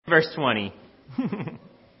verse 20.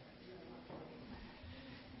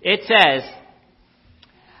 It says,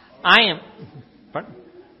 I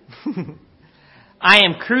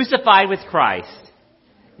am crucified with Christ.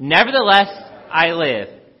 Nevertheless, I live.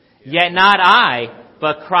 Yet not I,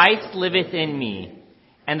 but Christ liveth in me.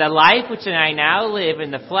 And the life which I now live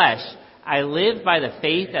in the flesh, I live by the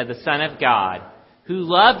faith of the Son of God, who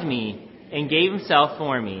loved me and gave himself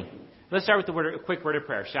for me. Let's start with a quick word of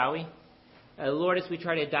prayer, shall we? Lord, as we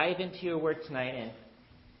try to dive into your word tonight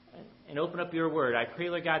and open up your word, I pray,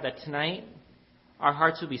 Lord God, that tonight our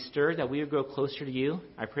hearts will be stirred, that we would grow closer to you.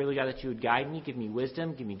 I pray, Lord God, that you would guide me, give me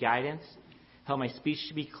wisdom, give me guidance, help my speech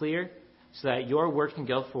to be clear so that your word can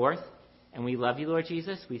go forth. And we love you, Lord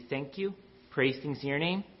Jesus. We thank you. Praise things in your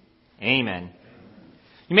name. Amen.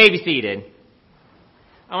 You may be seated.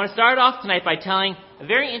 I want to start off tonight by telling a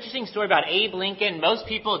very interesting story about Abe Lincoln most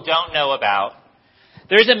people don't know about.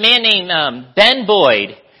 There's a man named Ben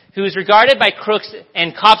Boyd who is regarded by crooks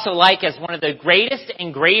and cops alike as one of the greatest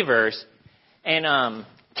engravers and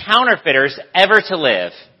counterfeiters ever to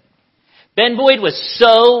live. Ben Boyd was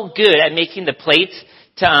so good at making the plates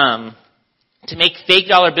to make fake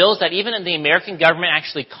dollar bills that even the American government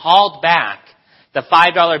actually called back the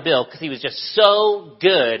 $5 bill because he was just so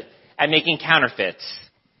good at making counterfeits.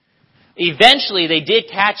 Eventually, they did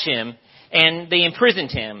catch him and they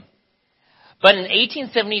imprisoned him. But in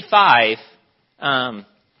 1875,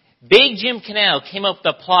 Big Jim Cannell came up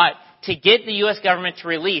with a plot to get the U.S. government to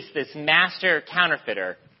release this master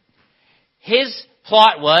counterfeiter. His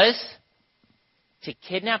plot was to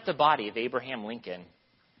kidnap the body of Abraham Lincoln,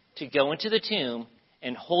 to go into the tomb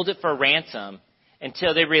and hold it for ransom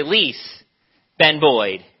until they release Ben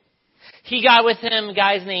Boyd. He got with him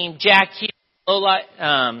guys named Jack Keel,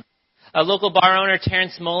 a local bar owner,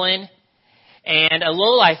 Terrence Mullen, and a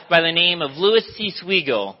lowlife by the name of Louis C.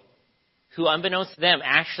 Swigel, who, unbeknownst to them,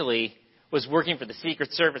 actually was working for the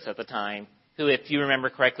Secret Service at the time, who, if you remember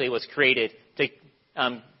correctly, was created to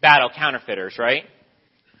battle counterfeiters, right?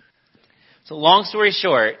 So long story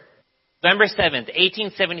short, November 7th,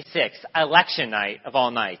 1876, election night of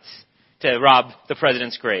all nights, to rob the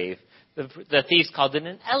president's grave. The thieves called it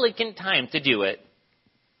an elegant time to do it.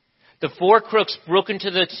 The four crooks broke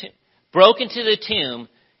into the tomb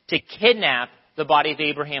to kidnap the body of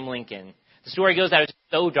Abraham Lincoln. The story goes that it was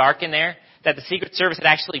so dark in there that the Secret Service had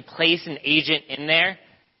actually placed an agent in there,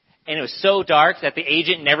 and it was so dark that the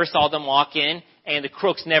agent never saw them walk in, and the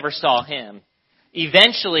crooks never saw him.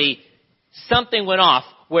 Eventually, something went off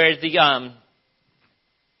where the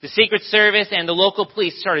Secret Service and the local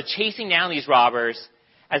police started chasing down these robbers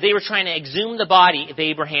as they were trying to exhume the body of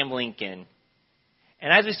Abraham Lincoln.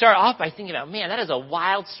 And as we start off by thinking about, man, that is a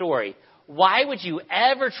wild story. Why would you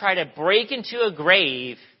ever try to break into a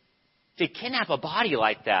grave to kidnap a body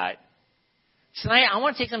like that? Tonight, I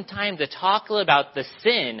want to take some time to talk a little about the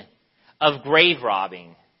sin of grave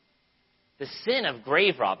robbing. The sin of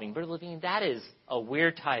grave robbing. Brother Levine, that is a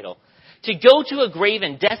weird title. To go to a grave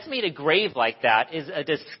and decimate a grave like that is a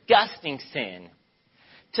disgusting sin.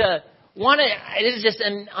 It is just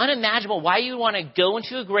unimaginable why you want to go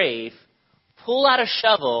into a grave, pull out a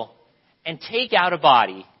shovel, and take out a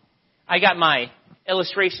body. I got my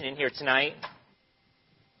illustration in here tonight.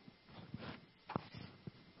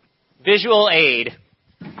 Visual aid.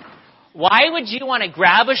 Why would you want to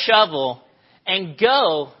grab a shovel and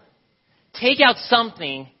go take out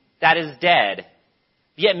something that is dead?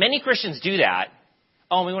 Yet many Christians do that.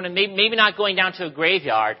 Oh, we want to maybe not going down to a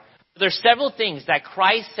graveyard. But there's several things that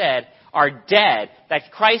Christ said are dead,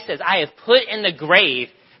 that Christ says, I have put in the grave,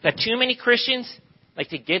 that too many Christians like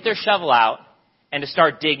to get their shovel out and to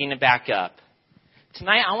start digging it back up.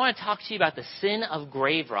 Tonight, I want to talk to you about the sin of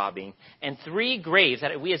grave robbing and 3 graves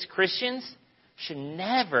that we as Christians should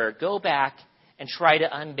never go back and try to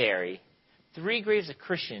unbury. 3 graves that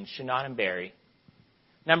Christians should not unbury.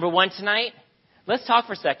 Number 1 tonight, let's talk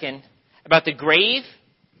for a second about the grave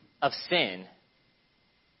of sin.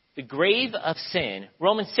 The grave of sin.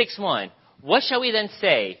 Romans 6:1. What shall we then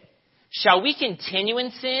say? Shall we continue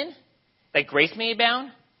in sin, that grace may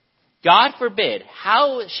abound? God forbid.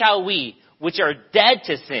 How shall we, which are dead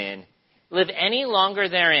to sin, live any longer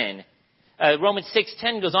therein? Romans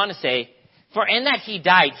 6:10 goes on to say, for in that he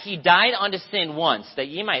died unto sin once, that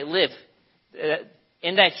ye might live.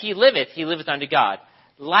 In that he liveth unto God.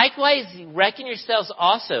 Likewise, reckon yourselves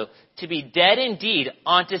also to be dead indeed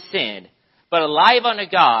unto sin, but alive unto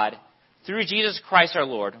God through Jesus Christ our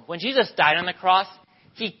Lord. When Jesus died on the cross,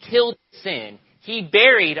 he killed sin. He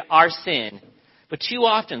buried our sin. But too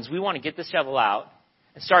often, we want to get the shovel out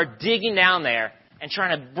and start digging down there and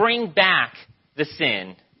trying to bring back the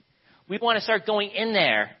sin. We want to start going in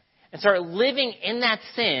there and start living in that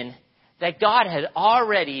sin that God had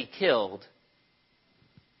already killed.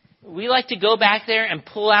 We like to go back there and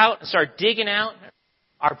pull out and start digging out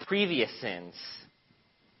our previous sins.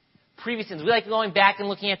 We like going back and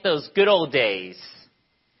looking at those good old days.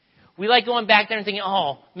 We like going back there and thinking,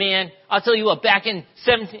 oh, man, I'll tell you what, back in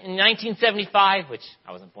 1975, which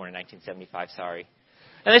I wasn't born in 1975, sorry.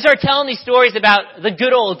 And they start telling these stories about the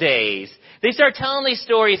good old days. They start telling these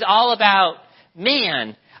stories all about,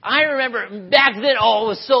 man, I remember back then, oh, it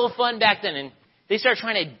was so fun back then. And they start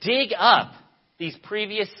trying to dig up these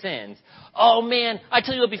previous sins. Oh, man, I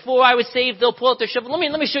tell you what, before I was saved, they'll pull out their shovel.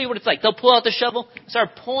 Let me show you what it's like. They'll pull out the shovel,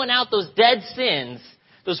 start pulling out those dead sins,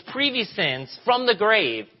 those previous sins from the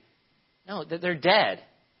grave. No, they're dead.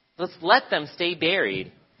 Let's let them stay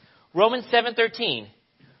buried. Romans 7:13.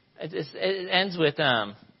 It ends with,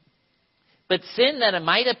 but sin that it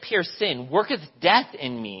might appear sin worketh death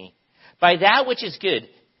in me. By that which is good,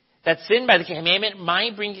 that sin by the commandment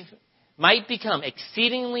might become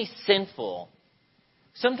exceedingly sinful.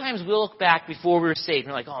 Sometimes we'll look back before we were saved.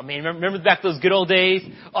 And we're like, oh man, remember back those good old days?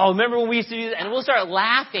 Oh, remember when we used to do that? And we'll start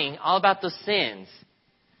laughing all about those sins.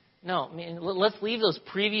 No, man, let's leave those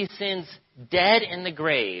previous sins dead in the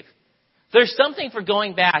grave. There's something for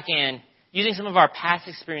going back and using some of our past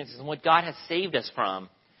experiences and what God has saved us from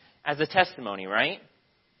as a testimony, right?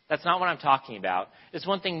 That's not what I'm talking about. It's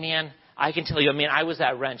one thing, man, I can tell you, I was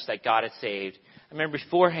that wrench that God had saved. I remember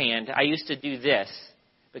beforehand, I used to do this,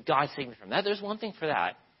 but God saved me from that. There's one thing for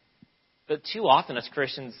that. But too often as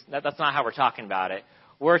Christians, that's not how we're talking about it.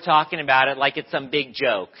 We're talking about it like it's some big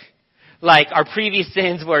joke. Like our previous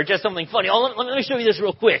sins were just something funny. Oh, let me show you this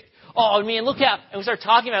real quick. Oh, man, look out. And we start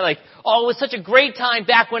talking about it like, oh, it was such a great time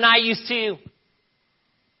back when I used to.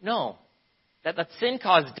 No, that sin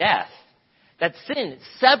caused death. That sin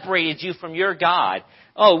separated you from your God.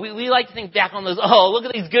 Oh, we like to think back on those, oh, look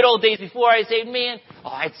at these good old days before I saved, man. Oh,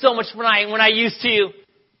 I had so much fun when I used to.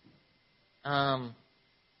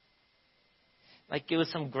 Like it was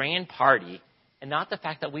some grand party, and not the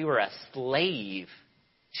fact that we were a slave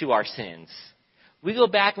to our sins. We go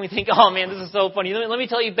back and we think, oh man, this is so funny. Let me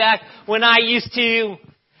tell you back when I used to,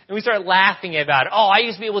 and we start laughing about it. Oh, I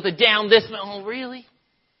used to be able to down this. Oh, really?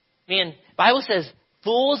 Man, Bible says,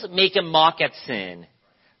 fools make a mock at sin,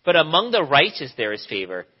 but among the righteous there is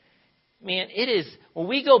favor. Man, it is, when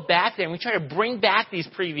we go back there and we try to bring back these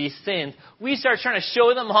previous sins, we start trying to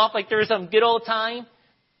show them off like there was some good old time.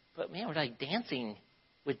 But man, we're like dancing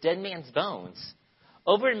with dead man's bones.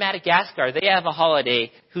 Over in Madagascar, they have a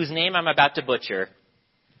holiday whose name I'm about to butcher.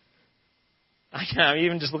 I'm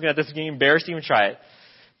even just looking at this, getting embarrassed to even try it.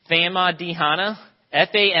 Famadihana.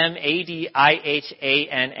 Famadihana.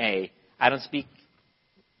 I don't speak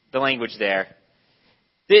the language there.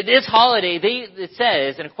 This holiday, it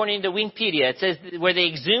says, and according to Wikipedia, it says where they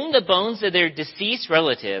exhume the bones of their deceased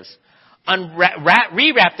relatives,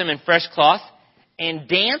 rewrap them in fresh cloth, and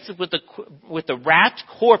dance with the wrapped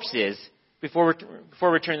corpses before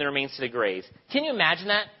returning the remains to the graves. Can you imagine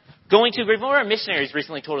that? Going to a grave. One of our missionaries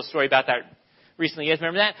recently told a story about that recently. You guys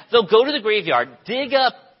remember that? They'll go to the graveyard, dig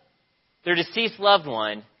up their deceased loved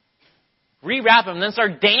one, rewrap them, and then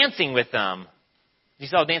start dancing with them. You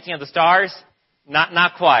saw Dancing of the Stars?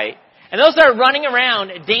 Not quite. And they'll start running around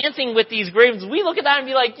dancing with these graves. We look at that and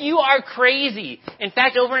be like, you are crazy. In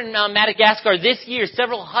fact, over in Madagascar this year,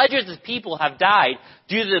 several hundreds of people have died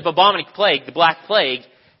due to the bubonic plague, the Black Plague,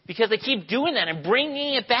 because they keep doing that and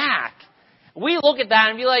bringing it back. We look at that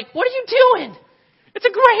and be like, what are you doing? It's a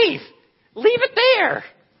grave. Leave it there.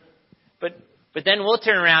 But then we'll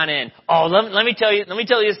turn around and, oh, let me tell you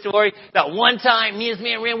a story. That one time, me and this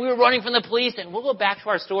man we were running from the police, and we'll go back to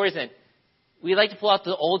our stories, and we like to pull out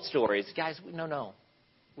the old stories. Guys, no.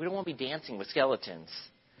 We don't want to be dancing with skeletons.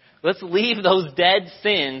 Let's leave those dead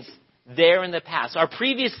sins there in the past. Our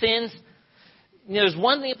previous sins, there's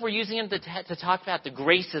one thing if we're using them to talk about the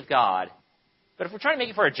grace of God. But if we're trying to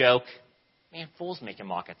make it for a joke, man, fools make a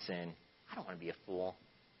mock at sin. I don't want to be a fool.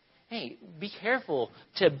 Hey, be careful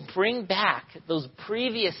to bring back those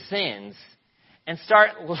previous sins and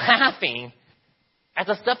start laughing at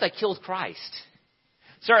the stuff that killed Christ.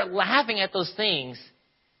 Start laughing at those things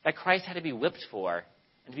that Christ had to be whipped for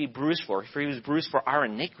and to be bruised for he was bruised for our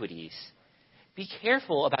iniquities. Be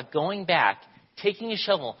careful about going back, taking a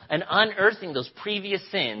shovel, and unearthing those previous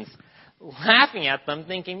sins, laughing at them,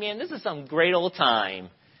 thinking, man, this is some great old time.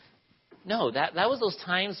 No, that was those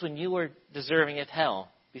times when you were deserving of hell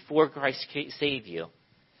before Christ saved you.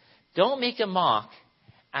 Don't make a mock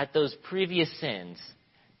at those previous sins.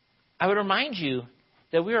 I would remind you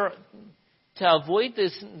that we are to avoid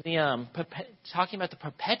talking about the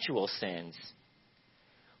perpetual sins.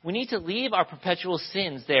 We need to leave our perpetual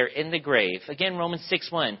sins there in the grave. Again, Romans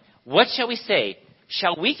 6:1. What shall we say?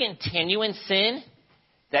 Shall we continue in sin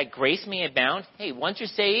that grace may abound? Hey, once you're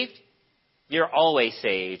saved, you're always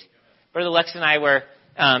saved. Brother Lex and I were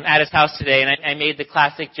at his house today, and I made the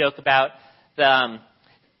classic joke about the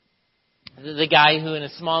guy who in a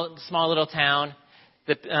small little town,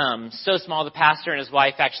 so small the pastor and his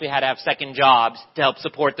wife actually had to have second jobs to help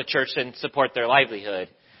support the church and support their livelihood.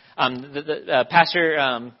 The pastor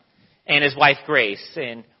and his wife Grace,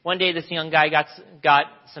 and one day this young guy got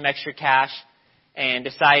some extra cash and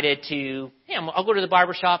decided to, hey, I'll go to the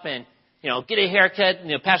barber shop and get a haircut.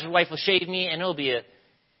 Pastor's wife will shave me, and it'll be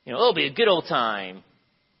a good old time.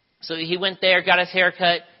 So he went there, got his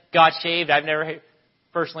haircut, got shaved. I've never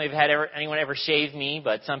personally had anyone ever shave me,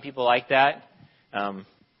 but some people like that.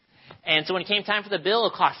 And so when it came time for the bill,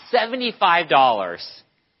 it cost $75,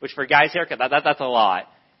 which for a guy's haircut, that's a lot.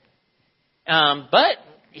 But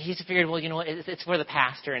he figured, well, it's for the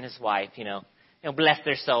pastor and his wife, bless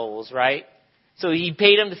their souls, right? So he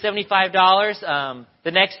paid him the $75.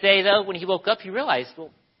 The next day, though, when he woke up, he realized,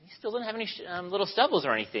 well, he still didn't have any little stubbles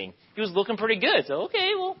or anything. He was looking pretty good. So,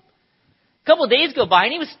 okay, well, a couple of days go by,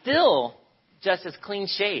 and he was still just as clean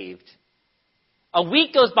shaved. A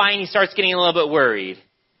week goes by, and he starts getting a little bit worried.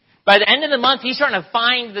 By the end of the month, he's starting to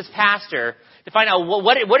find this pastor to find out,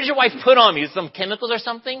 what did your wife put on me? Some chemicals or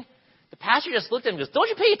something? The pastor just looked at him and goes, don't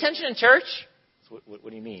you pay attention in church? What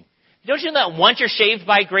do you mean? Don't you know that once you're shaved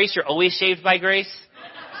by grace, you're always shaved by grace?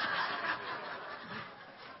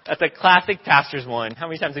 That's a classic pastor's one. How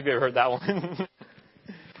many times have you ever heard that one?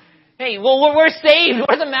 Hey, well, we're saved. What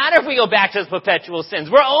does it matter if we go back to those perpetual sins?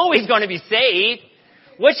 We're always going to be saved.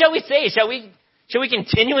 What shall we say? Shall we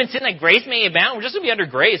continue in sin that grace may abound? We're just going to be under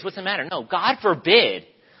grace. What's the matter? No, God forbid.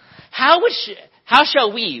 How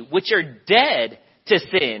shall we, which are dead to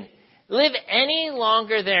sin, live any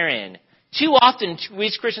longer therein? Too often, we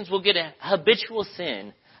as Christians will get a habitual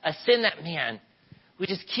sin, a sin that, we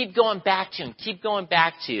just keep going back to and keep going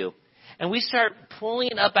back to. And we start pulling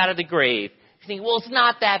it up out of the grave. You think, well, it's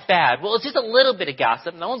not that bad. Well, it's just a little bit of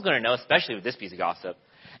gossip. No one's going to know, especially with this piece of gossip.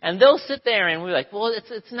 And they'll sit there and we're like, well,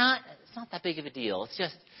 it's not that big of a deal.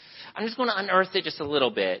 I'm just going to unearth it just a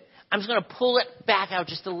little bit. I'm just going to pull it back out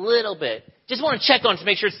just a little bit. Just want to check on it to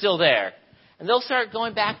make sure it's still there. And they'll start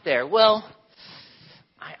going back there. Well,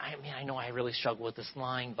 I know I really struggle with this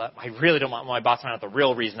line, but I really don't want my boss to find out the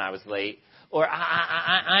real reason I was late. Or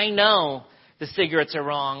I know the cigarettes are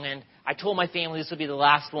wrong, and I told my family this would be the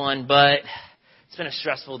last one, but it's been a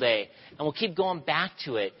stressful day. And we'll keep going back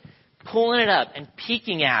to it, pulling it up and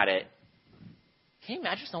peeking at it. Can you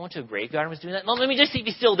imagine if someone went to a graveyard and was doing that? No, let me just see if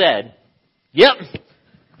he's still dead. Yep.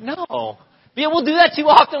 No. But yeah, we'll do that too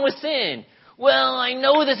often with sin. Well, I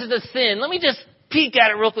know this is a sin. Let me just peek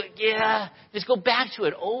at it real quick. Yeah. Just go back to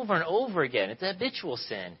it over and over again. It's a habitual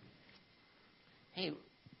sin. Hey,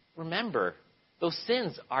 remember, those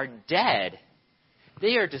sins are dead.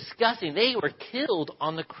 They are disgusting. They were killed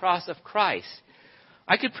on the cross of Christ.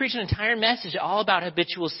 I could preach an entire message all about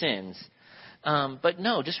habitual sins. But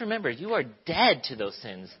no, just remember, you are dead to those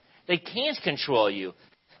sins. They can't control you.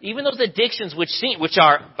 Even those addictions which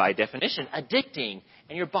are, by definition, addicting,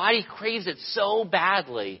 and your body craves it so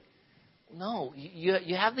badly. No,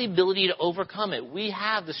 you have the ability to overcome it. We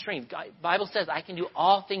have the strength. The Bible says, I can do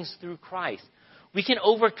all things through Christ. We can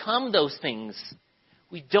overcome those things.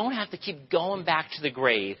 We don't have to keep going back to the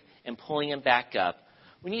grave and pulling them back up.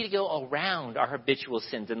 We need to go around our habitual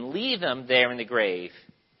sins and leave them there in the grave.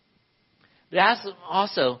 But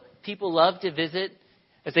also, people love to visit,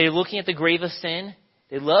 as they're looking at the grave of sin,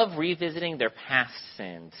 they love revisiting their past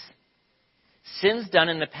sins. Sins done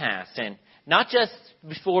in the past. And not just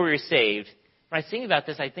before we were saved. When I think about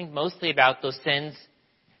this, I think mostly about those sins,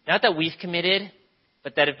 not that we've committed,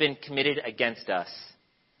 but that have been committed against us.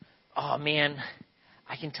 Oh, man,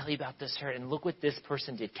 I can tell you about this hurt, and look what this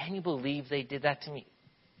person did. Can you believe they did that to me?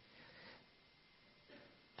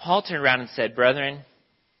 Paul turned around and said, brethren,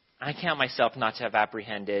 I count myself not to have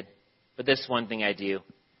apprehended, but this one thing I do,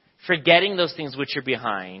 forgetting those things which are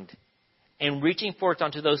behind, and reaching forth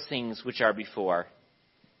unto those things which are before.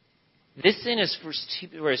 This sin is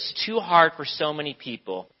too hard for so many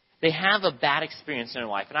people. They have a bad experience in their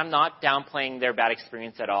life, and I'm not downplaying their bad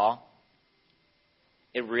experience at all.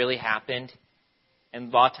 It really happened,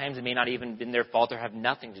 and a lot of times it may not even been their fault or have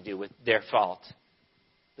nothing to do with their fault.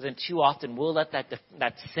 But then too often we'll let that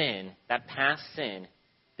sin, that past sin,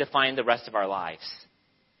 define the rest of our lives.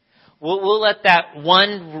 We'll let that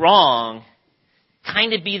one wrong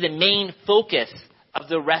kind of be the main focus of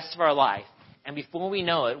the rest of our life. And before we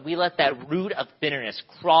know it, we let that root of bitterness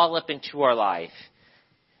crawl up into our life.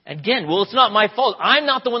 Again, well, it's not my fault. I'm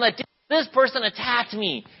not the one that did. This person attacked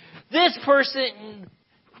me. This person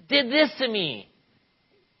did this to me.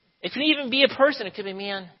 It could even be a person. It could be,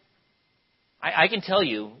 man, I can tell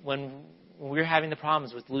you when we were having the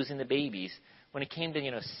problems with losing the babies, when it came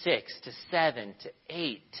to, 6 to 7 to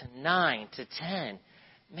 8 to 9 to 10,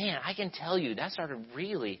 man, I can tell you that started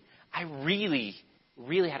I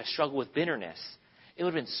really had to struggle with bitterness. It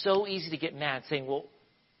would have been so easy to get mad saying, well,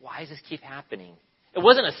 why does this keep happening? It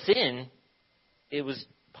wasn't a sin. It was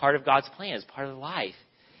part of God's plan. It's part of life.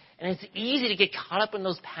 And it's easy to get caught up in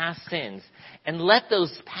those past sins and let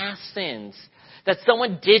those past sins that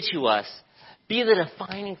someone did to us be the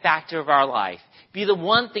defining factor of our life, be the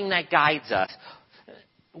one thing that guides us.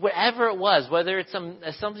 Whatever it was, whether it's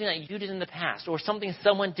something that you did in the past or something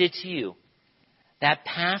someone did to you, that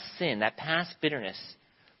past sin, that past bitterness,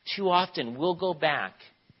 too often we'll go back.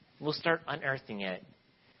 We'll start unearthing it.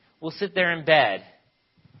 We'll sit there in bed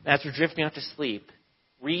as we're drifting off to sleep,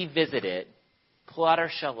 revisit it, pull out our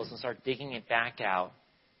shovels and start digging it back out.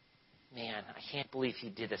 Man, I can't believe he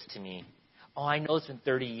did this to me. Oh, I know it's been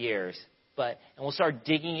 30 years, and we'll start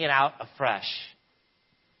digging it out afresh.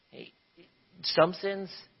 Hey, some sins,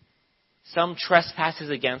 some trespasses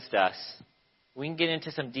against us. We can get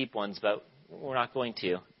into some deep ones, but we're not going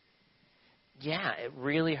to. Yeah, it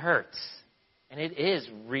really hurts. And it is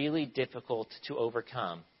really difficult to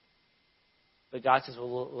overcome. But God says,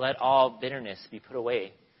 well, let all bitterness be put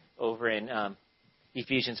away over in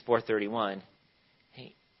Ephesians 4:31.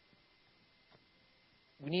 Hey,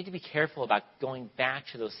 we need to be careful about going back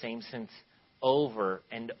to those same sins over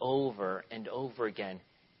and over and over again,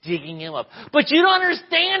 digging him up. But you don't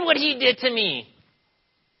understand what he did to me.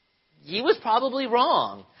 He was probably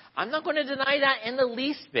wrong. I'm not going to deny that in the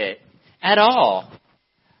least bit at all.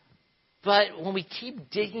 But when we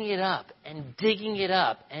keep digging it up and digging it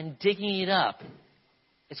up and digging it up,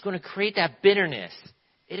 it's going to create that bitterness.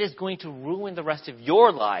 It is going to ruin the rest of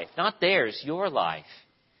your life, not theirs, your life.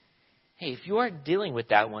 Hey, if you are dealing with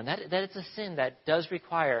that one, that is a sin that does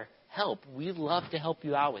require help. We'd love to help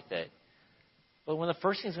you out with it. But one of the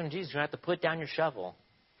first things you're going to do is you're going to have to put down your shovel.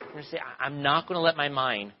 You're going to say, I'm not going to let my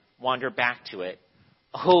mind wander back to it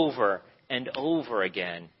over and over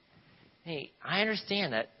again. Hey, I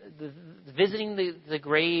understand that visiting the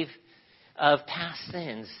grave of past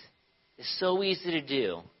sins is so easy to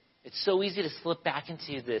do. It's so easy to slip back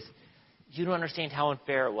into this. You don't understand how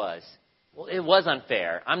unfair it was. Well, it was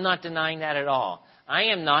unfair. I'm not denying that at all. I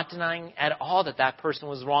am not denying at all that person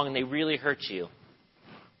was wrong and they really hurt you.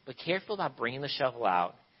 But careful about bringing the shovel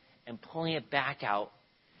out and pulling it back out.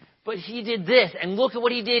 But he did this, and look at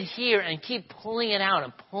what he did here, and keep pulling it out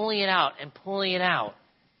and pulling it out and pulling it out.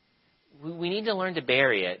 We need to learn to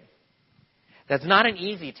bury it. That's not an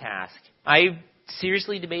easy task. I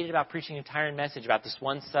seriously debated about preaching an entire message about this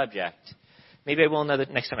one subject. Maybe I will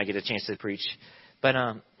next time I get a chance to preach. But,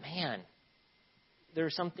 man, there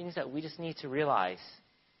are some things that we just need to realize.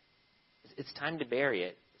 It's time to bury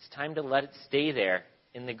it. It's time to let it stay there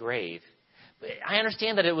in the grave. But I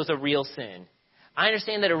understand that it was a real sin. I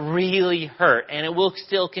understand that it really hurt, and it will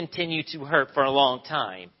still continue to hurt for a long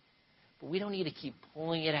time. But we don't need to keep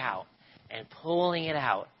pulling it out and pulling it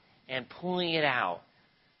out and pulling it out.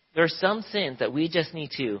 There are some sins that we just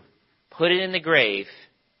need to put it in the grave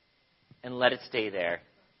and let it stay there.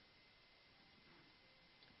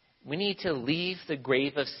 We need to leave the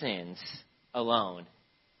grave of sins alone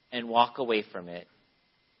and walk away from it.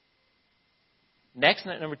 Next,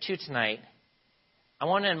 number 2 tonight, I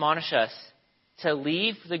want to admonish us to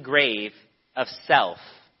leave the grave of self.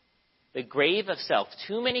 The grave of self.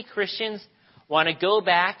 Too many Christians want to go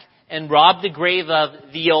back and rob the grave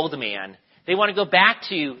of the old man. They want to go back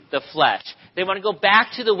to the flesh. They want to go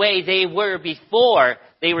back to the way they were before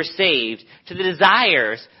they were saved, to the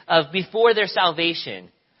desires of before their salvation.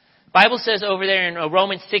 The Bible says over there in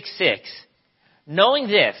Romans 6:6, knowing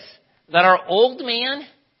this, that our old man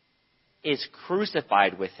is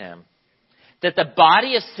crucified with him, that the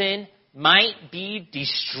body of sin might be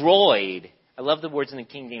destroyed. I love the words in the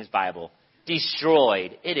King James Bible.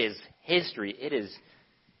 Destroyed. It is history. It is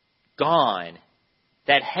gone.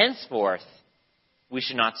 That henceforth we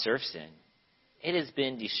should not serve sin. It has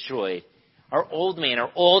been destroyed. Our old man,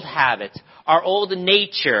 our old habits, our old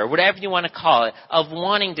nature, whatever you want to call it, of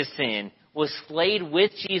wanting to sin, was slayed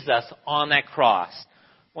with Jesus on that cross.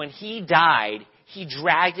 When he died, he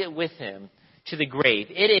dragged it with him to the grave.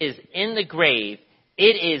 It is in the grave.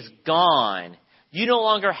 It is gone. You no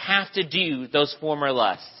longer have to do those former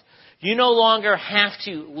lusts. You no longer have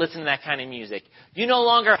to listen to that kind of music. You no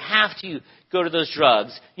longer have to go to those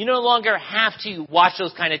drugs. You no longer have to watch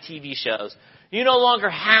those kind of TV shows. You no longer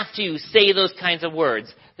have to say those kinds of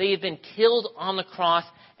words. They have been killed on the cross.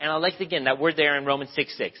 And I like, again, that word there in Romans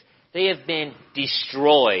 6:6. They have been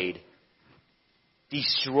destroyed.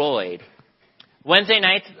 Destroyed. Wednesday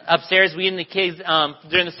nights upstairs, we and the kids,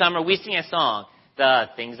 during the summer, we sing a song. The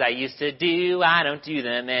things I used to do, I don't do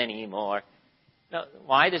them anymore. No,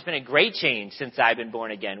 why? There's been a great change since I've been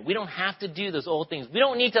born again. We don't have to do those old things. We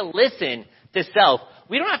don't need to listen to self.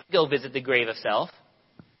 We don't have to go visit the grave of self.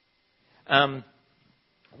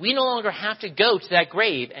 We no longer have to go to that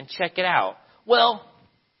grave and check it out. Well,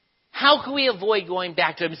 how can we avoid going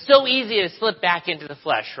back to it? It's so easy to slip back into the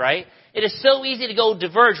flesh, right? It is so easy to go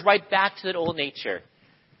diverge right back to that old nature.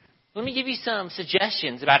 Let me give you some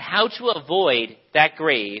suggestions about how to avoid that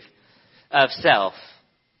grave of self.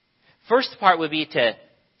 First part would be to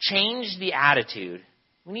change the attitude.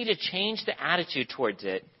 We need to change the attitude towards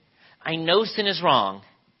it. I know sin is wrong.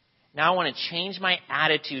 Now I want to change my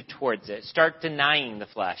attitude towards it. Start denying the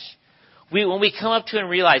flesh. When we come up to it and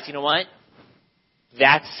realize, you know what?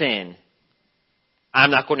 That's sin.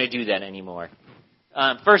 I'm not going to do that anymore.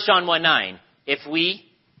 1 John 1:9. If we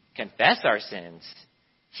confess our sins,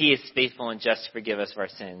 He is faithful and just to forgive us of our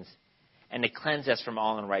sins and to cleanse us from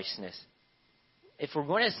all unrighteousness. If we're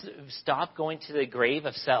going to stop going to the grave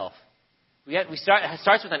of self, it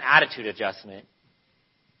starts with an attitude adjustment.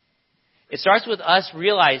 It starts with us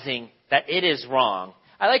realizing that it is wrong.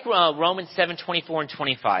 I like Romans 7:24 and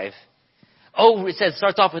 25. It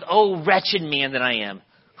starts off with, "Oh, wretched man that I am.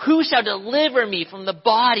 Who shall deliver me from the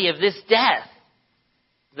body of this death?"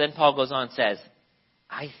 Then Paul goes on and says,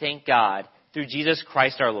 "I thank God through Jesus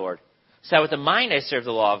Christ our Lord. So that with the mind I serve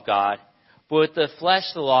the law of God, but with the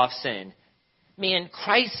flesh the law of sin." Man,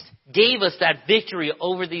 Christ gave us that victory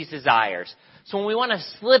over these desires. So when we want to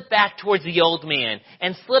slip back towards the old man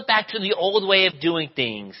and slip back to the old way of doing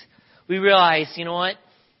things, we realize, you know what?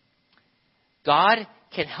 God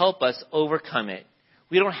can help us overcome it.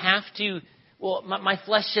 We don't have to, my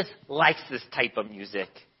flesh just likes this type of music.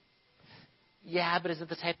 Yeah, but is it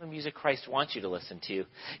the type of music Christ wants you to listen to?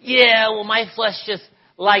 Yeah, well, my flesh just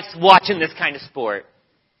likes watching this kind of sport.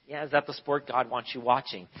 Yeah, is that the sport God wants you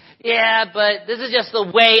watching? Yeah, but this is just the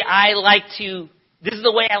way I like to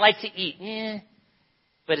eat. Yeah,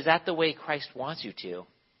 but is that the way Christ wants you to?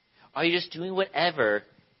 Are you just doing whatever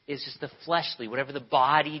is just the fleshly, whatever the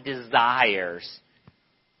body desires?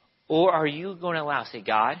 Or are you going to say,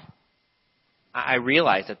 God, I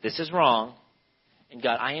realize that this is wrong. And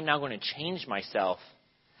God, I am now going to change myself.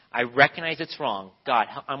 I recognize it's wrong. God,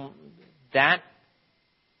 that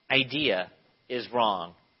idea is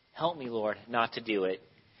wrong. Help me, Lord, not to do it.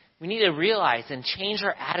 We need to realize and change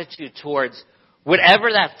our attitude towards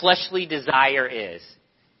whatever that fleshly desire is.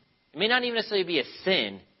 It may not even necessarily be a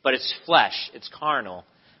sin, but it's flesh, it's carnal.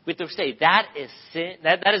 We have to say, that is sin,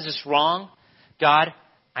 that is just wrong. God,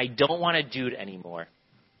 I don't want to do it anymore.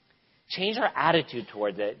 Change our attitude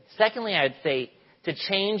towards it. Secondly, I would say to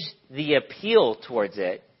change the appeal towards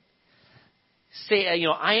it. Say,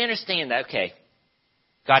 I understand that, okay,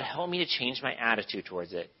 God, help me to change my attitude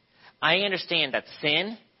towards it. I understand that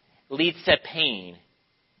sin leads to pain.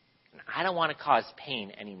 And I don't want to cause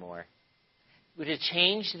pain anymore. We to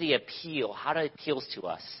change the appeal, how it appeals to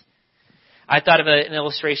us. I thought of an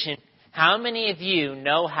illustration. How many of you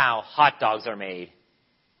know how hot dogs are made?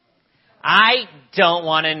 I don't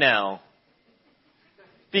want to know.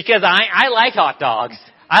 Because I like hot dogs.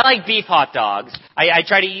 I like beef hot dogs. I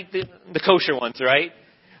try to eat the kosher ones, right?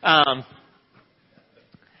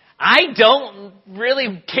 I don't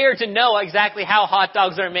really care to know exactly how hot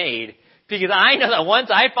dogs are made. Because I know that once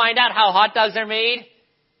I find out how hot dogs are made,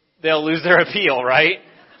 they'll lose their appeal, right?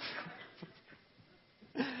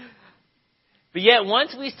 But yet,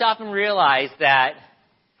 once we stop and realize that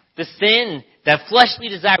the sin, that fleshly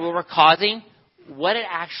desire, what we're causing, what it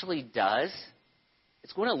actually does,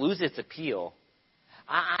 it's going to lose its appeal.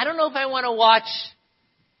 I don't know if I want to watch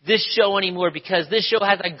this show anymore because this show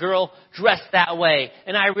has a girl dressed that way.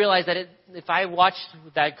 And I realize that if I watch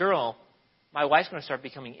that girl, my wife's going to start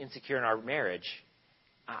becoming insecure in our marriage.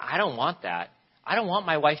 I don't want that. I don't want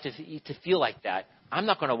my wife to feel like that. I'm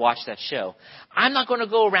not going to watch that show. I'm not going to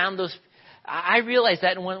go around those. I realized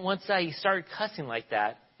that once I started cussing like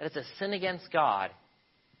that it's a sin against God.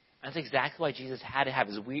 That's exactly why Jesus had to have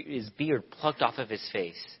his beard plucked off of his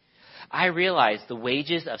face. I realized the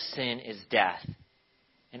wages of sin is death.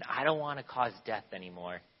 And I don't want to cause death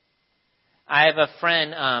anymore. I have a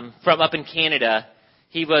friend from up in Canada.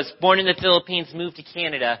 He was born in the Philippines, moved to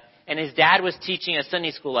Canada, and his dad was teaching a Sunday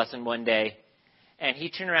school lesson one day. And he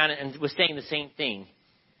turned around and was saying the same thing.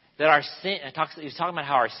 That our sin, he was talking about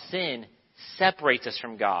how our sin separates us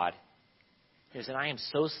from God. He said, I am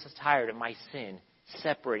so tired of my sin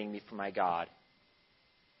separating me from my God.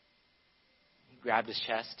 He grabbed his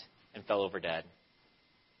chest and fell over dead.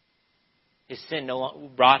 His sin no longer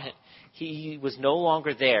brought him. He was no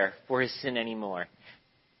longer there for his sin anymore.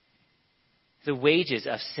 The wages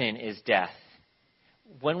of sin is death.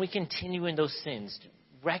 When we continue in those sins,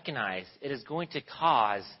 recognize it is going to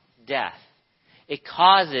cause death. It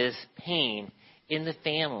causes pain in the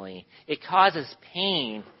family. It causes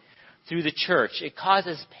pain through the church. It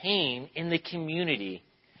causes pain in the community.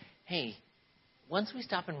 Hey, once we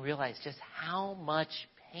stop and realize just how much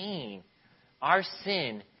pain our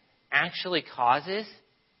sin actually causes,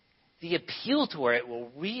 the appeal toward it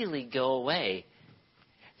will really go away.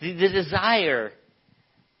 The desire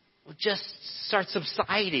will just start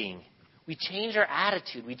subsiding. We change our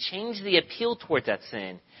attitude. We change the appeal towards that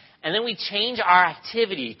sin. And then we change our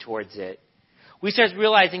activity towards it. We start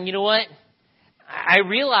realizing, you know what? I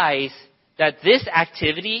realize that this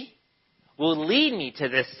activity will lead me to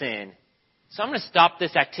this sin. So I'm going to stop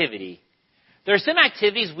this activity. There are some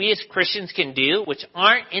activities we as Christians can do which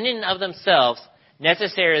aren't in and of themselves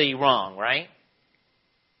necessarily wrong, right?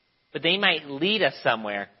 But they might lead us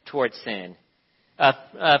somewhere towards sin. 1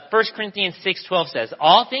 Corinthians 6:12 says,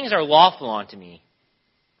 all things are lawful unto me,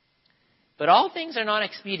 but all things are not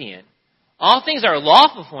expedient. All things are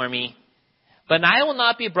lawful for me, but I will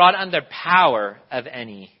not be brought under power of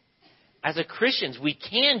any. As a Christians, we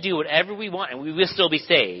can do whatever we want and we will still be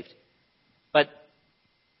saved. But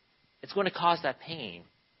it's going to cause that pain.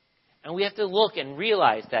 And we have to look and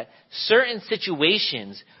realize that certain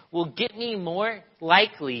situations will get me more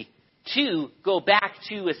likely to go back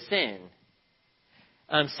to a sin.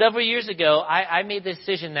 Several years ago, I made the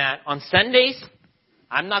decision that on Sundays,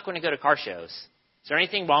 I'm not going to go to car shows. Is there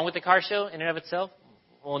anything wrong with the car show in and of itself?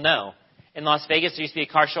 Well, no. In Las Vegas, there used to be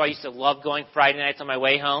a car show. I used to love going Friday nights on my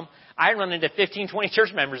way home. I'd run into 15, 20 church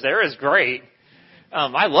members there. It was great.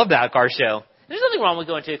 I love that car show. There's nothing wrong with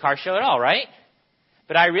going to a car show at all, right?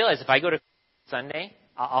 But I realized if I go to Sunday,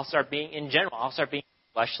 I'll start being, in general, I'll start being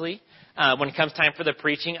fleshly. When it comes time for the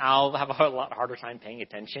preaching, I'll have a lot harder time paying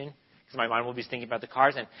attention because my mind will be thinking about the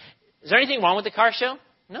cars. And is there anything wrong with the car show?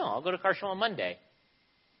 No, I'll go to a car show on Monday.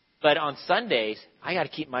 But on Sundays, I got to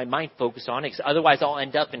keep my mind focused on it because otherwise I'll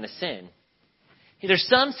end up in a sin. There's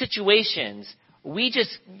some situations we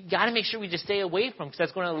just got to make sure we just stay away from because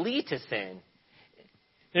that's going to lead to sin.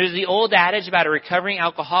 There's the old adage about a recovering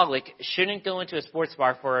alcoholic shouldn't go into a sports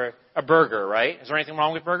bar for a burger, right? Is there anything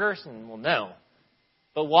wrong with burgers? Well, no.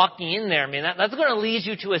 But walking in there, that's going to lead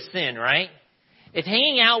you to a sin, right? If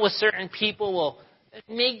hanging out with certain people will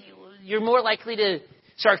make you're more likely to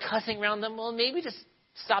start cussing around them, well, maybe just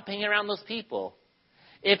stop hanging around those people.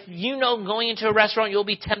 If you know going into a restaurant you'll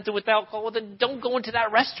be tempted with alcohol, well, then don't go into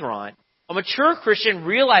that restaurant. A mature Christian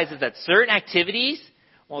realizes that certain activities,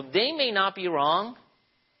 while they may not be wrong,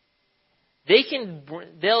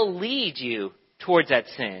 they'll lead you towards that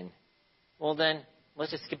sin. Well, then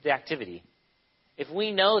let's just skip the activity. If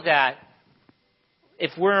we know that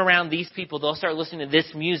if we're around these people, they'll start listening to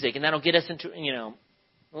this music, and that'll get us into,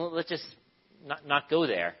 well, let's just not go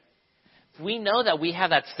there. If we know that we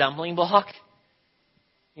have that stumbling block,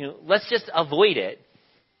 let's just avoid it.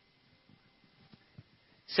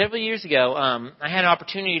 Several years ago, I had an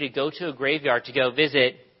opportunity to go to a graveyard to go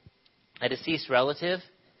visit a deceased relative.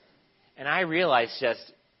 And I realized just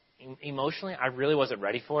emotionally, I really wasn't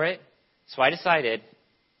ready for it. So I decided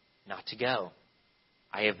not to go.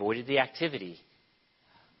 I avoided the activity.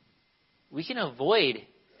 We can avoid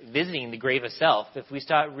visiting the grave of self if we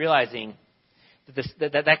start realizing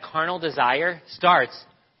that carnal desire starts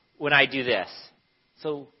when I do this.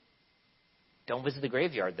 So don't visit the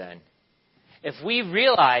graveyard then. If we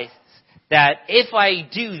realize that if I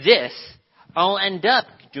do this, I'll end up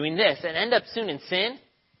doing this and end up soon in sin,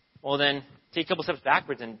 well then take a couple steps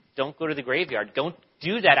backwards and don't go to the graveyard. Don't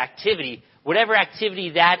do that activity, whatever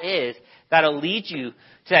activity that is, that'll lead you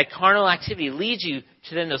to that carnal activity, lead you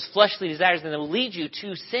to then those fleshly desires, and they'll lead you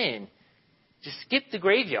to sin. Just skip the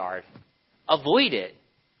graveyard. Avoid it.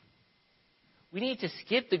 We need to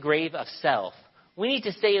skip the grave of self. We need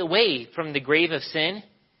to stay away from the grave of sin.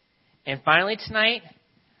 And finally tonight,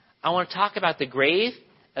 I want to talk about the grave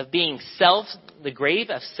of the grave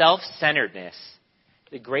of self-centeredness.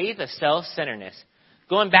 The grave of self-centeredness.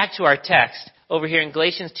 Going back to our text over here in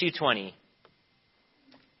Galatians 2:20.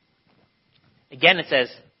 Again it says,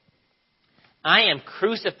 I am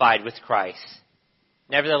crucified with Christ.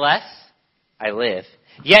 Nevertheless, I live.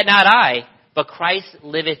 Yet not I, but Christ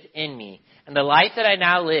liveth in me. And the life that I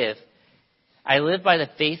now live, I live by the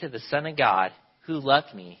faith of the Son of God, who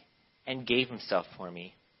loved me and gave himself for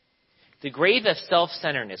me. The grave of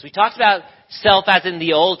self-centeredness. We talked about self as in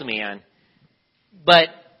the old man. But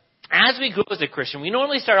as we grow as a Christian, we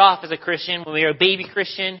normally start off as a Christian when we are a baby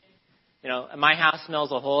Christian. You know, my house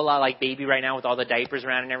smells a whole lot like baby right now with all the diapers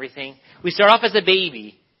around and everything. We start off as a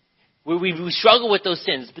baby. We struggle with those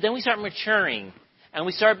sins. But then we start maturing. And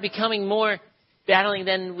we start becoming more battling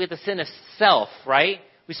then with the sin of self, right?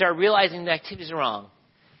 We start realizing the activities are wrong.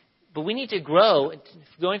 But we need to grow,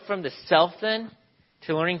 going from the self then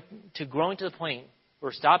to growing to the point where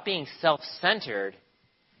we stop being self-centered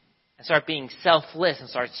and start being selfless and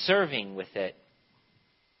start serving with it.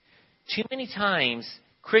 Too many times,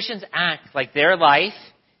 Christians act like their life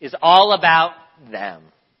is all about them.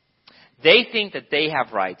 They think that they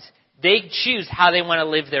have rights. They choose how they want to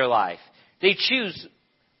live their life. They choose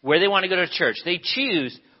where they want to go to church. They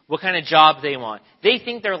choose what kind of job they want. They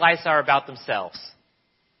think their lives are about themselves.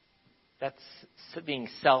 That's being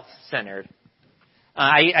self-centered.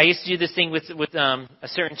 I used to do this thing with a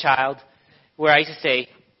certain child where I used to say,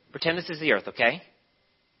 pretend this is the earth, okay?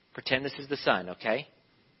 Pretend this is the sun, okay?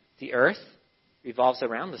 The earth revolves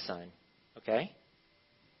around the sun, okay?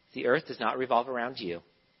 The earth does not revolve around you.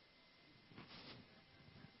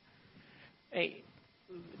 Hey,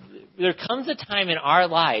 there comes a time in our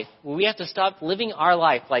life where we have to stop living our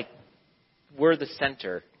life like we're the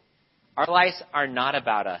center. Our lives are not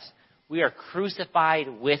about us. We are crucified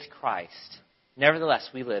with Christ. Nevertheless,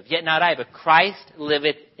 we live. Yet not I, but Christ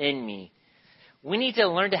liveth in me. We need to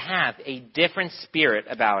learn to have a different spirit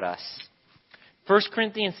about us. 1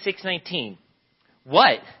 Corinthians 6:19.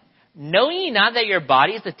 What? Know ye not that your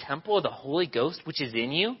body is the temple of the Holy Ghost which is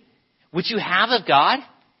in you, which you have of God?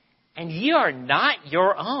 And ye are not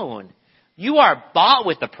your own. You are bought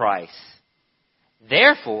with a price.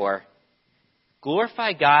 Therefore,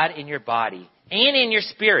 glorify God in your body and in your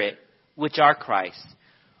spirit, which are Christ.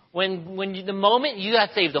 The moment you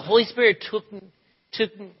got saved, the Holy Spirit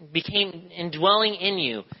became indwelling in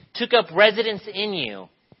you, took up residence in you.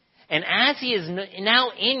 And as He is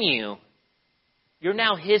now in you, you're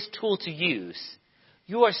now His tool to use.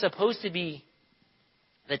 You are supposed to be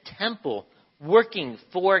the temple working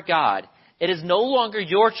for God. It is no longer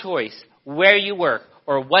your choice where you work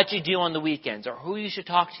or what you do on the weekends or who you should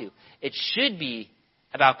talk to. It should be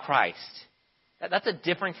about Christ. That's a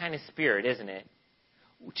different kind of spirit, isn't it?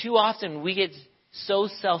 Too often we get so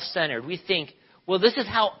self-centered. We think, well, this is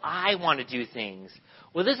how I want to do things.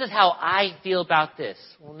 Well, this is how I feel about this.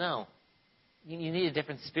 Well, no. You need a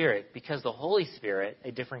different spirit because the Holy Spirit,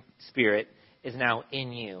 a different spirit, is now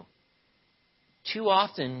in you. Too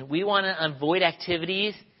often we want to avoid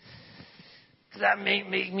activities because that make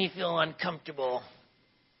me feel uncomfortable.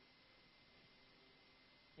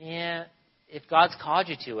 Yeah, if God's called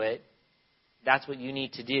you to it, that's what you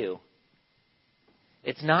need to do.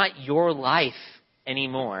 It's not your life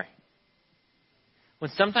anymore. When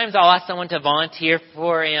sometimes I'll ask someone to volunteer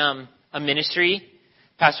for a ministry,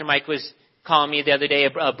 Pastor Mike was calling me the other day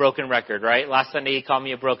a broken record, right? Last Sunday he called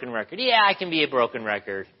me a broken record. Yeah, I can be a broken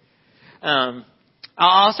record.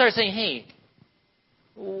 I'll start saying, hey,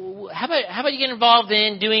 how about you get involved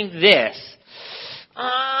in doing this?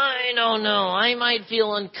 I don't know. I might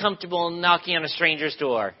feel uncomfortable knocking on a stranger's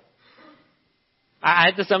door.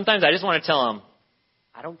 Sometimes I just want to tell them,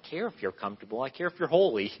 I don't care if you're comfortable. I care if you're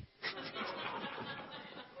holy.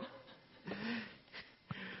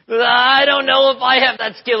 I don't know if I have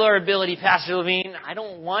that skill or ability, Pastor Levine. I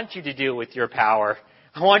don't want you to do it with your power.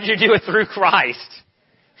 I want you to do it through Christ.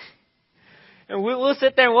 And we'll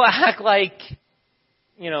sit there and we'll act like,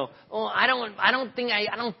 I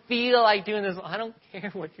don't feel like doing this. I don't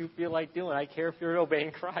care what you feel like doing. I care if you're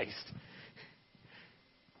obeying Christ.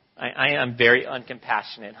 I am very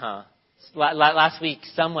uncompassionate, huh? Last week,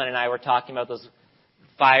 someone and I were talking about those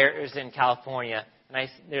fires in California. And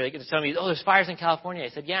they're telling me, there's fires in California. I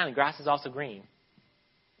said, yeah, and the grass is also green.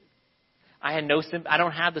 I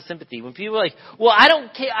don't have the sympathy. When people are like, well, I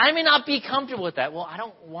don't care. I may not be comfortable with that. Well, I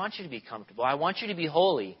don't want you to be comfortable. I want you to be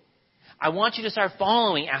holy. I want you to start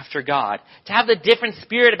following after God, to have the different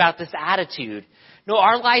spirit about this attitude. No,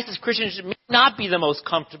 our lives as Christians may not be the most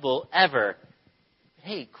comfortable ever. But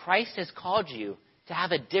hey, Christ has called you to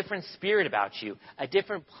have a different spirit about you, a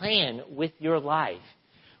different plan with your life.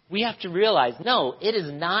 We have to realize, no, it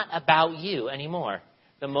is not about you anymore.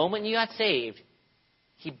 The moment you got saved,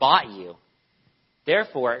 He bought you.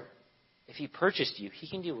 Therefore, if He purchased you, He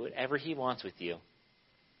can do whatever He wants with you.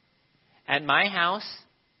 At my house,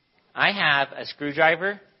 I have a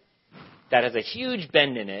screwdriver that has a huge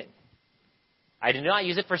bend in it. I do not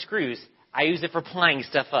use it for screws. I use it for plying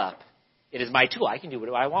stuff up. It is my tool. I can do what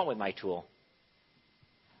I want with my tool.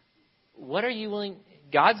 What are you willing?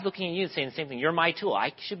 God's looking at you and saying the same thing. You're my tool.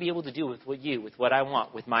 I should be able to do with what I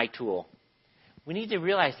want with my tool. We need to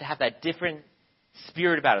realize to have that different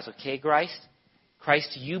spirit about us. Okay,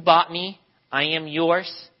 Christ, you bought me. I am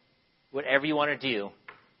yours. Whatever you want to do.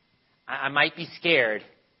 I might be scared,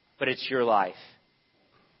 but it's your life.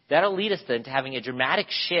 That'll lead us then to having a dramatic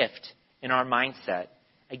shift in our mindset.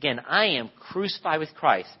 Again, I am crucified with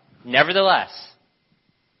Christ. Nevertheless,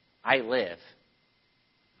 I live.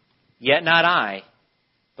 Yet not I,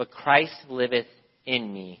 but Christ liveth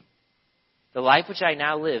in me. The life which I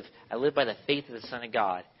now live, I live by the faith of the Son of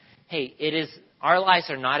God. Hey, our lives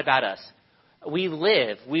are not about us. We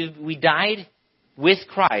live. We died with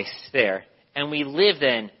Christ there, and we live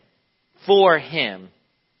then for Him.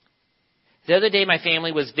 The other day, my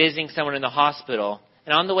family was visiting someone in the hospital,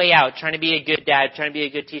 and on the way out, trying to be a good dad, trying to be a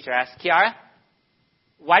good teacher, I asked, Kiara,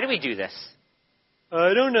 why do we do this?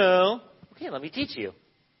 I don't know. Okay, let me teach you.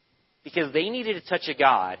 Because they needed to touch a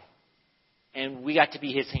God, and we got to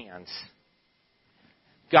be His hands.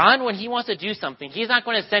 God, when He wants to do something, He's not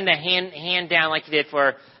going to send a hand down like He did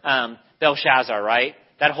for Belshazzar, right?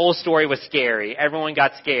 That whole story was scary. Everyone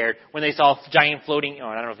got scared when they saw a giant floating,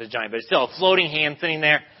 I don't know if it's giant, but still a floating hand sitting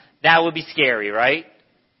there. That would be scary, right?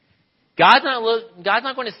 God's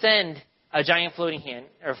not going to send a giant floating hand.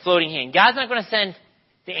 God's not going to send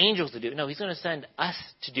the angels to do it. No, He's going to send us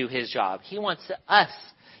to do His job. He wants us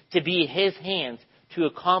to be His hands to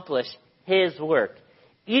accomplish His work.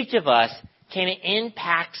 Each of us can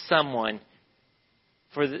impact someone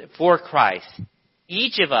for Christ.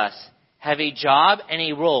 Each of us have a job and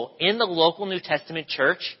a role in the local New Testament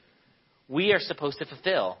church we are supposed to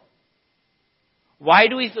fulfill. Why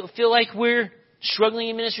do we feel like we're struggling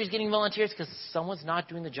in ministries getting volunteers? Because someone's not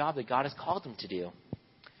doing the job that God has called them to do.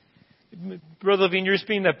 Brother Levine, you're just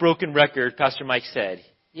being that broken record, Pastor Mike said.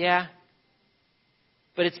 Yeah.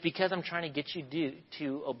 But it's because I'm trying to get you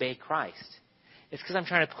to obey Christ. It's because I'm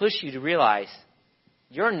trying to push you to realize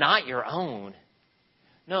you're not your own.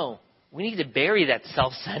 No, we need to bury that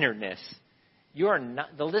self-centeredness.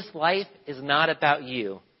 This life is not about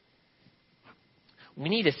you. We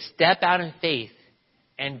need to step out in faith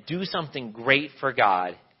and do something great for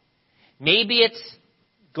God. Maybe it's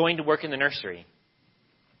going to work in the nursery.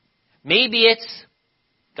 Maybe it's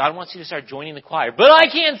God wants you to start joining the choir. But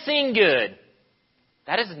I can't sing good.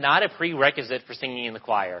 That is not a prerequisite for singing in the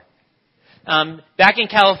choir. Back in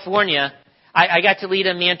California, I got to lead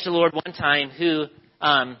a man to the Lord one time who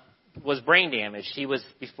was brain damaged. He was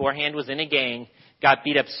in a gang, got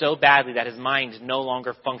beat up so badly that his mind no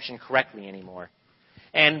longer functioned correctly anymore.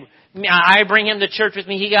 And I bring him to church with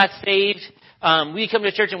me. He got saved. We come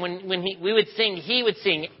to church, and when we would sing, he would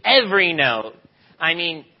sing every note. I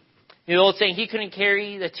mean, the old saying, he couldn't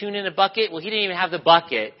carry the tune in a bucket. Well, he didn't even have the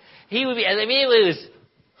bucket. He would be. I mean,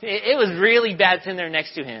 it was really bad sitting there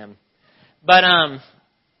next to him. But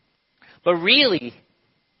really,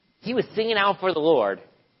 he was singing out for the Lord.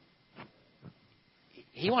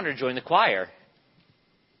 He wanted to join the choir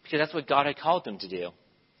because that's what God had called him to do.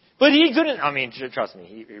 But he couldn't. I mean, trust me,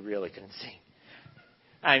 he really couldn't sing.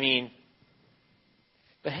 I mean,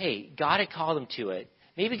 but hey, God had called him to it.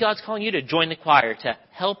 Maybe God's calling you to join the choir, to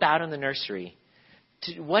help out in the nursery.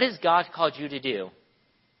 What has God called you to do?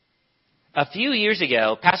 A few years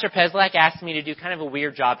ago, Pastor Peslak asked me to do kind of a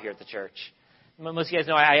weird job here at the church. Most of you guys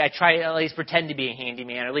know I try to at least pretend to be a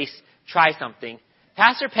handyman, or at least try something.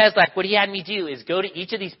 Pastor Peslak, what he had me do is go to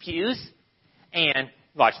each of these pews and,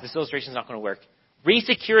 watch, this illustration's not going to work,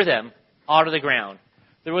 resecure them all to the ground.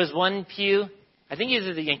 There was one pew, I think it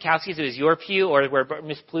was the Yankowskis, it was your pew, or where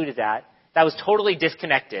Miss Plute is at, that was totally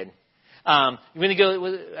disconnected. You're going to go,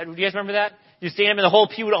 do you guys remember that? You stand up and the whole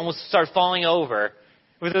pew would almost start falling over.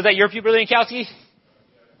 Was that your pew, Brother Yankowski?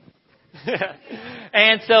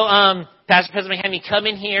 And so, Pastor President had me come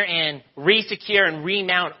in here and re-secure and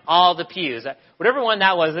remount all the pews. Whatever one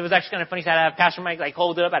that was, it was actually kind of funny. So I had Pastor Mike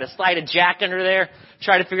hold it up, I had to slide a jack under there,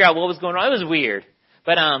 try to figure out what was going on. It was weird.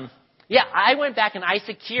 But, yeah, I went back and I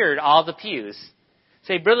secured all the pews.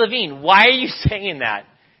 Say, Brother Levine, why are you saying that?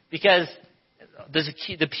 Because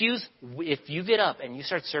the pews, if you get up and you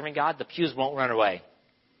start serving God, the pews won't run away.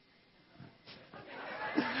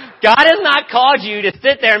 God has not called you to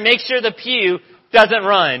sit there and make sure the pew doesn't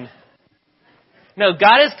run. No,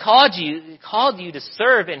 God has called you to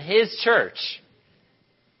serve in His church.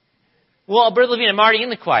 Well, Brother Levine, I'm already in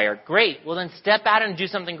the choir. Great. Well, then step out and do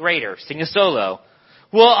something greater. Sing a solo.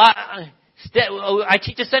 Well, I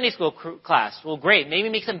teach a Sunday school class. Well, great. Maybe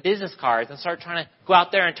make some business cards and start trying to go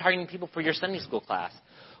out there and targeting people for your Sunday school class.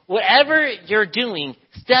 Whatever you're doing,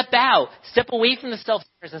 step out. Step away from the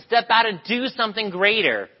self-centeredness and step out and do something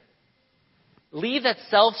greater. Leave that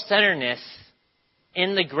self-centeredness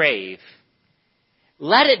in the grave,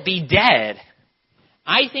 let it be dead.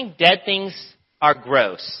 I think dead things are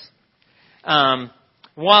gross.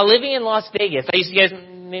 While living in Las Vegas, I used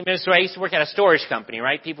to work at a storage company,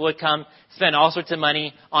 right? People would come spend all sorts of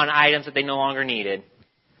money on items that they no longer needed.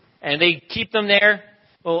 And they keep them there.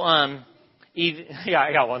 Well, I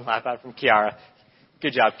got one laugh out from Kiara.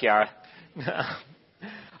 Good job, Kiara.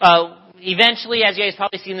 Eventually, as you guys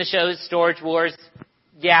probably seen the shows, Storage Wars,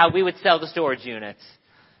 we would sell the storage units.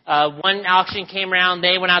 One auction came around,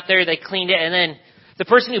 they went out there, they cleaned it, and then the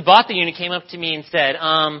person who bought the unit came up to me and said,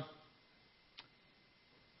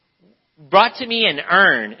 brought to me an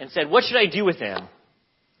urn and said, what should I do with him?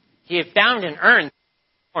 He had found an urn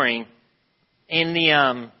in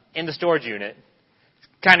the storage unit.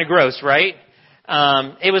 Kind of gross, right?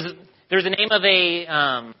 There was the name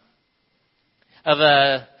of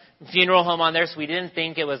a funeral home on there, so we didn't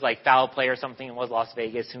think it was like foul play or something. It was Las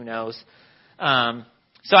Vegas, who knows?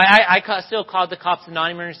 So I still called the cops, the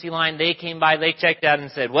non-emergency line. They came by, they checked out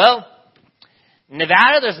and said, well,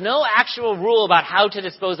 Nevada, there's no actual rule about how to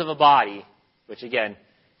dispose of a body. Which again,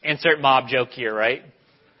 insert mob joke here, right?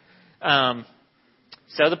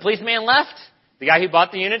 So the policeman left. The guy who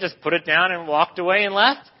bought the unit just put it down and walked away and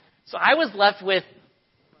left. So I was left with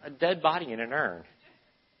a dead body in an urn.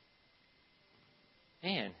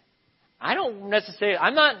 Man, I'm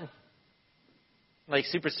not like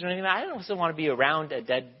superstitious. I don't also want to be around a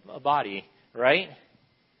dead body, right?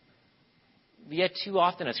 But yet too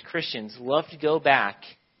often as Christians love to go back,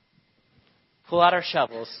 pull out our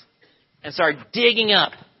shovels, and start digging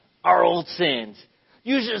up our old sins.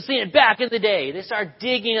 You should have seen it back in the day. They start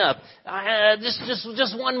digging up.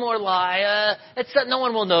 Just one more lie. No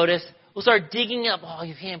one will notice. We'll start digging up. Oh,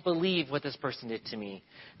 you can't believe what this person did to me.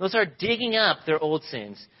 We'll start digging up their old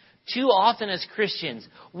sins. Too often as Christians,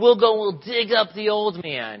 we'll dig up the old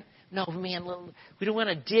man. No, man, we don't want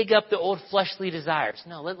to dig up the old fleshly desires.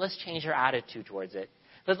 No, let's change our attitude towards it.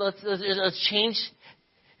 Let's change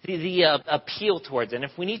the appeal towards it. And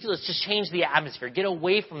if we need to, let's just change the atmosphere. Get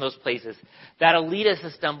away from those places that'll lead us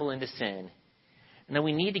to stumble into sin. And then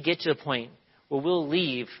we need to get to a point where we'll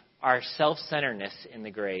leave our self-centeredness in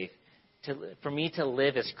the grave. For me to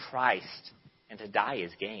live as Christ and to die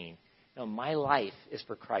is gain. No, my life is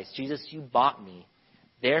for Christ. Jesus, you bought me.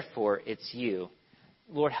 Therefore, it's you.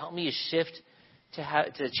 Lord, help me to shift, to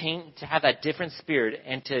have that different spirit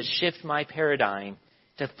and to shift my paradigm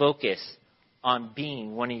to focus on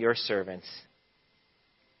being one of your servants.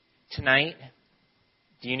 Tonight,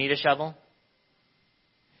 do you need a shovel?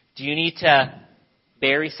 Do you need to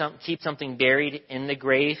keep something buried in the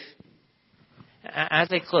grave? As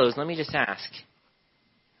I close, let me just ask,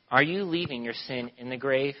 are you leaving your sin in the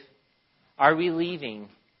grave? Are we leaving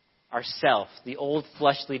ourself, the old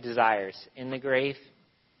fleshly desires, in the grave?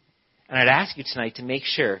 And I'd ask you tonight to make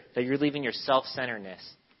sure that you're leaving your self-centeredness.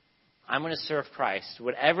 I'm going to serve Christ,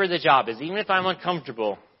 whatever the job is. Even if I'm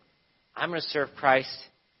uncomfortable, I'm going to serve Christ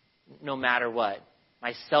no matter what.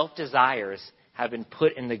 My self-desires have been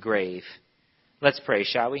put in the grave. Let's pray,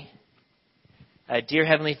 shall we? Dear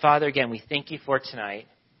Heavenly Father, again, we thank you for tonight.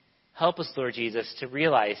 Help us, Lord Jesus, to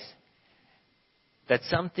realize that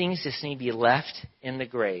some things just need to be left in the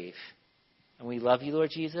grave. And we love you, Lord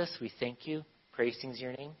Jesus. We thank you. Praise things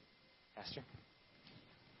your name. Pastor?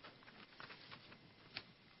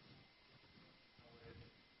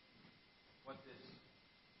 What this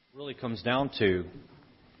really comes down to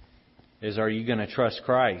is, are you going to trust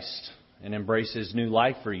Christ and embrace His new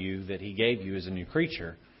life for you that He gave you as a new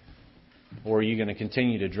creature? Or are you going to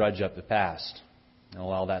continue to drudge up the past and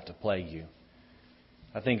allow that to plague you?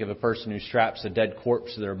 I think of a person who straps a dead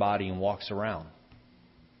corpse to their body and walks around.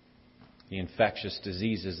 The infectious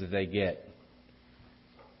diseases that they get.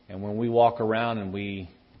 And when we walk around and we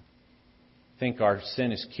think our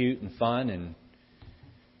sin is cute and fun, and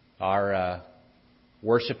our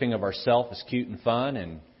worshiping of ourself is cute and fun,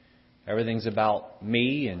 and everything's about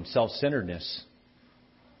me and self-centeredness,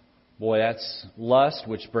 boy, that's lust,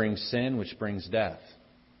 which brings sin, which brings death.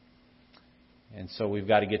 And so we've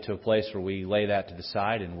got to get to a place where we lay that to the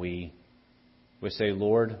side and we say,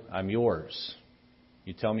 Lord, I'm yours.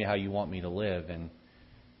 You tell me how you want me to live, and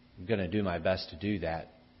I'm going to do my best to do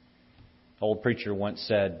that. An old preacher once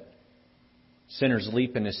said, sinners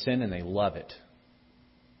leap into sin and they love it.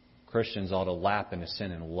 Christians ought to lap into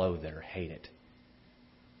sin and loathe it or hate it.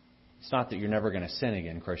 It's not that you're never going to sin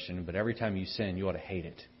again, Christian, but every time you sin, you ought to hate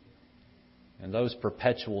it. And those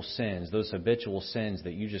perpetual sins, those habitual sins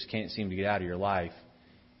that you just can't seem to get out of your life,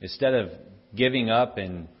 instead of giving up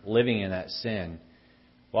and living in that sin,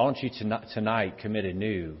 why don't you tonight commit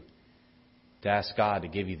anew to ask God to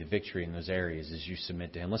give you the victory in those areas as you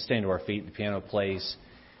submit to Him. Let's stand to our feet. The piano plays.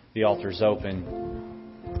 The altar's open.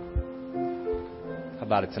 How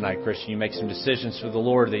about it tonight, Christian? You make some decisions for the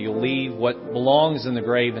Lord that you'll leave what belongs in the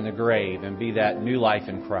grave and be that new life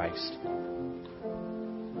in Christ.